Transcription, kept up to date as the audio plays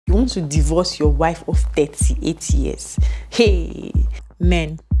You want to divorce your wife of 38 years. Hey!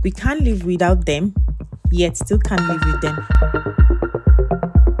 Men, we can't live without them, yet still can't live with them.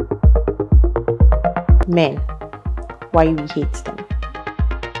 Men, why we hate them.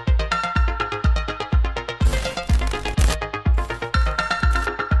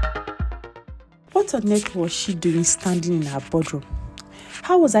 What on earth was she doing standing in her boardroom?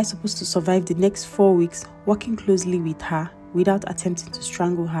 How was I supposed to survive the next 4 weeks working closely with her without attempting to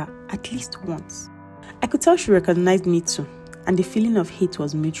strangle her at least once? I could tell she recognized me too, and the feeling of hate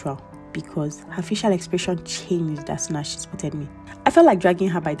was mutual because her facial expression changed as soon as she spotted me. I felt like dragging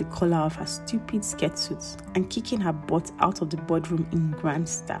her by the collar of her stupid skirt suit and kicking her butt out of the boardroom in grand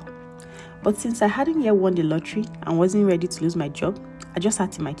style. But since I hadn't yet won the lottery and wasn't ready to lose my job, I just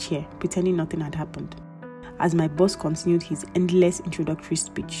sat in my chair, pretending nothing had happened, as my boss continued his endless introductory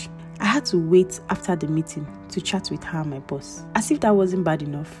speech. I had to wait after the meeting to chat with her and my boss. As if that wasn't bad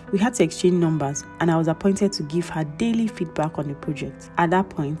enough, we had to exchange numbers and I was appointed to give her daily feedback on the project. At that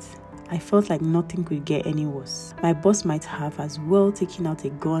point, I felt like nothing could get any worse. My boss might have as well taken out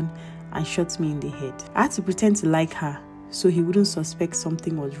a gun and shot me in the head. I had to pretend to like her so he wouldn't suspect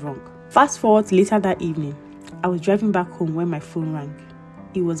something was wrong. Fast forward to later that evening, I was driving back home when my phone rang.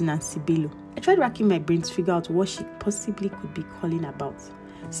 It was Nancy Bello. I tried racking my brain to figure out what she possibly could be calling about,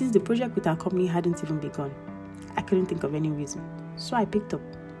 since the project with our company hadn't even begun. I couldn't think of any reason, so I picked up.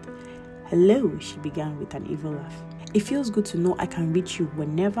 "Hello," she began with an evil laugh. "It feels good to know I can reach you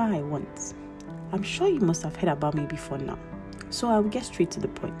whenever I want. I'm sure you must have heard about me before now, so I'll get straight to the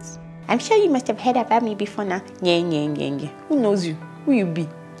point." I'm sure you must have heard about me before now. Yeah. Who knows you? Who you be?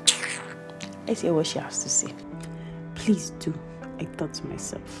 Let's hear what she has to say. "Please do," I thought to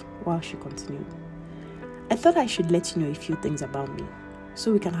myself while she continued. "I thought I should let you know a few things about me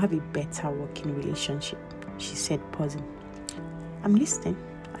so we can have a better working relationship," she said, pausing. "I'm listening,"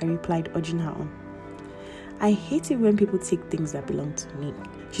 I replied, urging her on. "I hate it when people take things that belong to me,"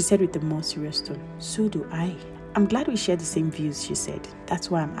 she said with a more serious tone. "So do I." "I'm glad we share the same views," she said.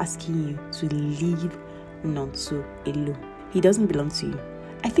 "That's why I'm asking you to leave Nonso alone. He doesn't belong to you.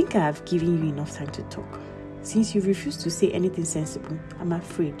 I think I have given you enough time to talk. Since you refuse to say anything sensible, I'm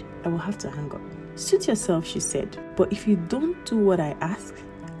afraid I will have to hang up." "Suit yourself," she said. "But if you don't do what I ask,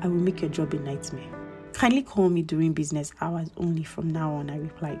 I will make your job a nightmare." "Kindly call me during business hours only from now on," I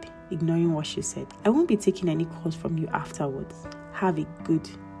replied, ignoring what she said. "I won't be taking any calls from you afterwards. Have a good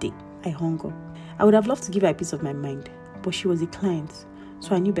day." I hung up. I would have loved to give her a piece of my mind, but she was a client,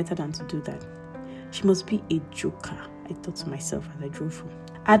 so I knew better than to do that. She must be a joker, I thought to myself as I drove home.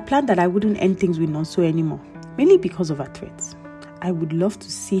 I had planned that I wouldn't end things with Nonso anymore, mainly because of her threats. I would love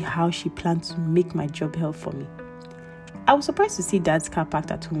to see how she planned to make my job hell for me. I was surprised to see Dad's car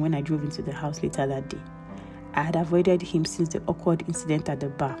parked at home when I drove into the house later that day. I had avoided him since the awkward incident at the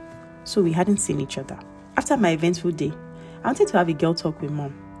bar, so we hadn't seen each other. After my eventful day, I wanted to have a girl talk with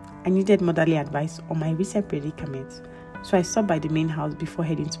Mom. I needed motherly advice on my recent predicament, so I stopped by the main house before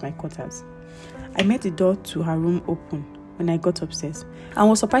heading to my quarters. I met the door to her room open when I got upstairs and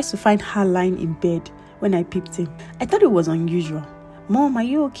was surprised to find her lying in bed when I peeped in. I thought it was unusual. "Mom, are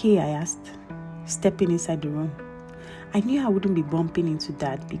you okay?" I asked, stepping inside the room. I knew I wouldn't be bumping into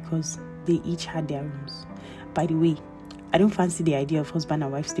Dad because they each had their rooms. By the way, I don't fancy the idea of husband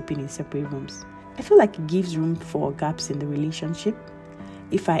and wife sleeping in separate rooms. I feel like it gives room for gaps in the relationship.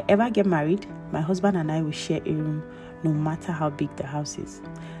 If I ever get married, my husband and I will share a room no matter how big the house is.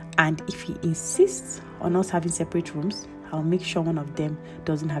 And if he insists on us having separate rooms, I'll make sure one of them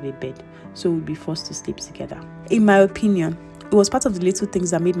doesn't have a bed, so we'll be forced to sleep together. In my opinion, it was part of the little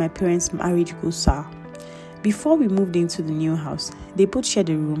things that made my parents' marriage go sour. Before we moved into the new house, they both shared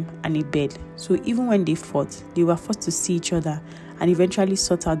a room and a bed, so even when they fought, they were forced to see each other and eventually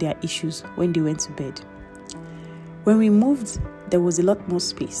sort out their issues when they went to bed. When we moved, there was a lot more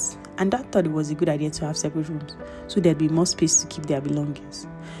space, and Dad thought it was a good idea to have separate rooms, so there'd be more space to keep their belongings.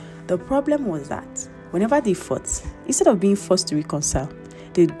 The problem was that whenever they fought, instead of being forced to reconcile,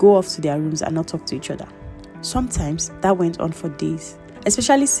 they'd go off to their rooms and not talk to each other. Sometimes that went on for days,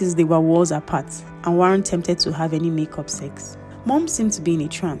 especially since they were walls apart and weren't tempted to have any make-up sex. Mom seemed to be in a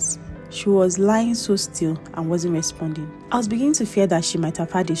trance. She was lying so still and wasn't responding. I was beginning to fear that she might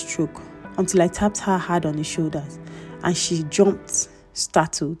have had a stroke until I tapped her hard on the shoulders and she jumped,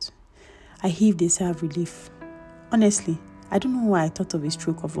 startled. I heaved a sigh of relief. Honestly, I don't know why I thought of a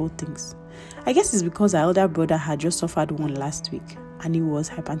stroke of all things. I guess it's because our elder brother had just suffered one last week and he was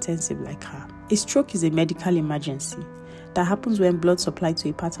hypertensive like her. A stroke is a medical emergency that happens when blood supply to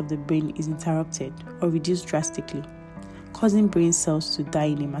a part of the brain is interrupted or reduced drastically, causing brain cells to die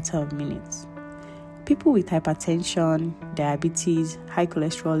in a matter of minutes. People with hypertension, diabetes, high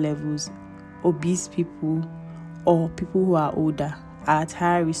cholesterol levels, obese people, or people who are older are at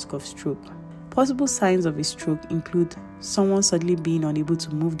higher risk of stroke. Possible signs of a stroke include someone suddenly being unable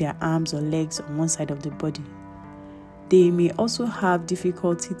to move their arms or legs on one side of the body. They may also have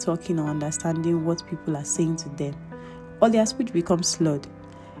difficulty talking or understanding what people are saying to them, or their speech becomes slurred.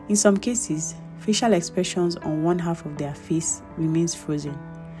 In some cases, facial expressions on one half of their face remains frozen,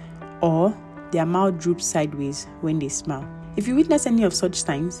 or their mouth droops sideways when they smile. If you witness any of such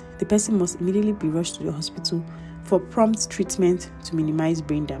signs, the person must immediately be rushed to the hospital for prompt treatment to minimize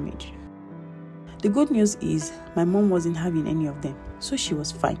brain damage. The good news is my mom wasn't having any of them, so she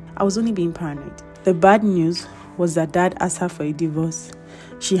was fine. I was only being paranoid. The bad news was that Dad asked her for a divorce.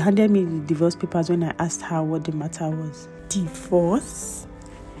 She handed me the divorce papers when I asked her what the matter was. Divorce?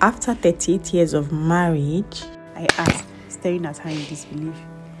 After 38 years of marriage? I asked, staring at her in disbelief.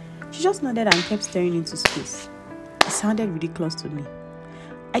 She just nodded and kept staring into space. It sounded ridiculous to me.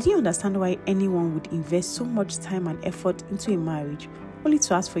 I didn't understand why anyone would invest so much time and effort into a marriage only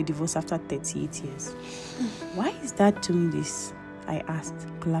to ask for a divorce after 38 years. Why is Dad doing this? I asked,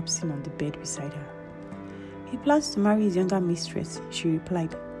 collapsing on the bed beside her. He plans to marry his younger mistress, she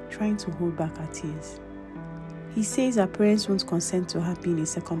replied, trying to hold back her tears. He says her parents won't consent to her being a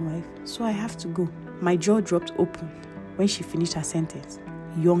second wife, so I have to go. My jaw dropped open when she finished her sentence.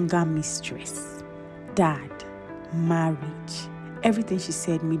 Younger mistress. Dad. Marriage. Everything she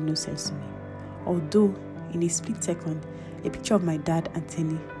said made no sense to me. Although, in a split second, a picture of my dad and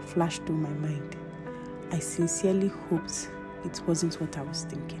Tenny flashed through my mind. I sincerely hoped it wasn't what I was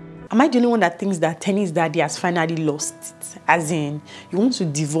thinking. Am I the only one that thinks that Tenny's daddy has finally lost it? As in, you want to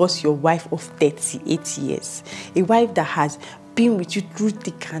divorce your wife of 38 years. A wife that has been with you through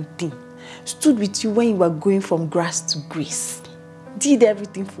thick and thin. Stood with you when you were going from grass to grace. Did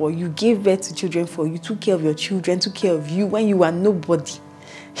everything for you. Gave birth to children for you. Took care of your children. Took care of you when you were nobody.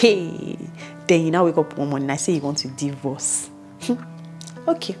 Hey, then you now wake up one morning and I say you want to divorce.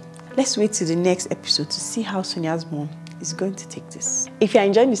 Okay, let's wait till the next episode to see how Sonia's mom is going to take this. If you're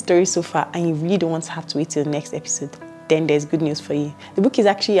enjoying the story so far and you really don't want to have to wait till the next episode, then there's good news for you. The book is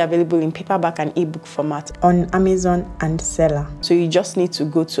actually available in paperback and ebook format on Amazon and Seller. So you just need to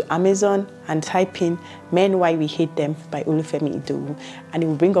go to Amazon and type in Men Why We Hate Them by Olufemi Idowu, and it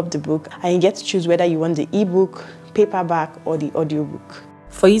will bring up the book, and you get to choose whether you want the ebook, paperback, or the audiobook.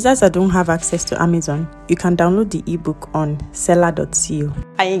 For users that don't have access to Amazon, you can download the ebook on seller.co.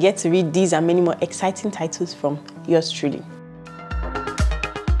 And you get to read these and many more exciting titles from yours truly.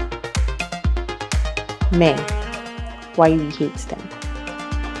 Men, Why We Hate Them.